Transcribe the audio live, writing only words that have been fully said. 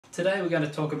Today we're going to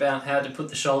talk about how to put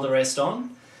the shoulder rest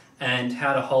on and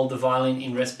how to hold the violin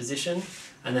in rest position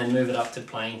and then move it up to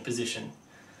playing position.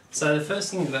 So the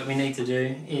first thing that we need to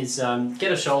do is get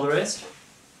a shoulder rest,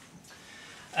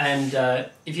 and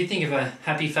if you think of a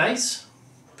happy face,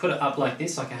 put it up like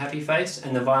this, like a happy face,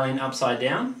 and the violin upside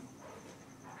down,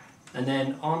 and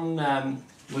then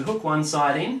we hook one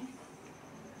side in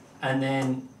and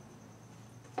then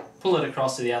pull it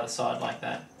across to the other side like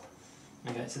that.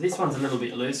 Okay, so this one's a little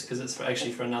bit loose because it's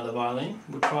actually for another violin.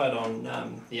 We'll try it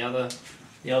on the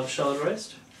other shoulder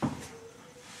rest.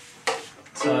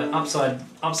 So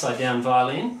upside down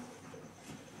violin,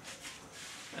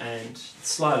 and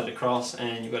slide it across,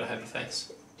 and you've got a happy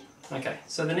face. Okay,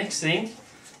 so the next thing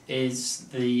is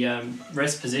the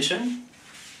rest position.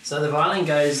 So the violin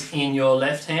goes in your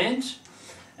left hand,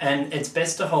 and it's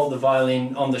best to hold the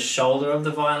violin on the shoulder of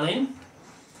the violin.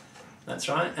 That's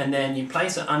right, and then you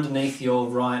place it underneath your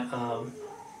right arm.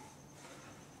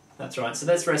 That's right, so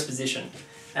that's rest position.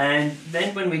 And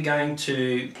then when we're going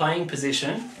to playing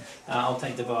position, I'll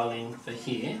take the violin for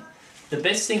here. The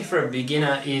best thing for a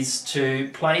beginner is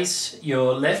to place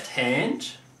your left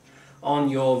hand on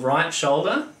your right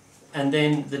shoulder, and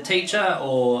then the teacher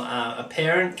or a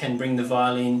parent can bring the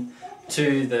violin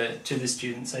to the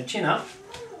student. So chin up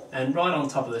and right on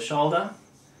top of the shoulder,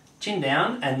 chin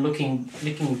down and looking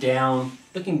down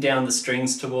the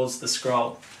strings towards the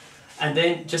scroll, and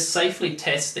then just safely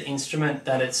test the instrument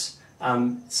that it's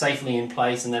safely in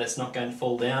place and that it's not going to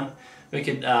fall down. We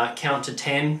could count to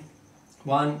 10.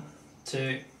 1,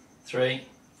 2, 3,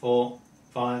 4,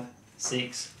 5,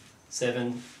 6,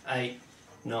 7, 8,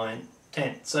 9,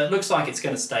 10. So it looks like it's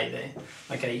going to stay there.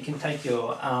 Okay, you can take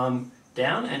your arm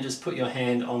down and just put your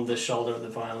hand on the shoulder of the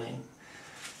violin.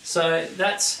 So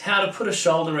that's how to put a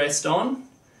shoulder rest on,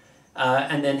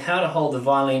 and then how to hold the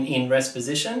violin in rest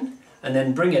position, and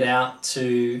then bring it out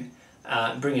to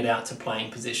playing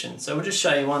position. So we'll just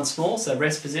show you once more. So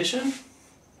rest position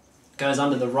goes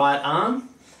under the right arm,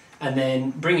 and then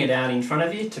bring it out in front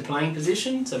of you to playing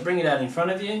position. So bring it out in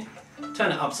front of you,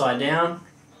 turn it upside down,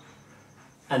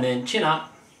 and then chin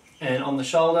up and on the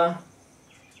shoulder.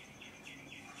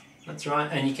 That's right,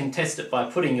 and you can test it by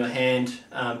putting your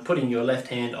left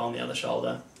hand on the other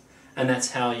shoulder, and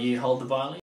that's how you hold the violin.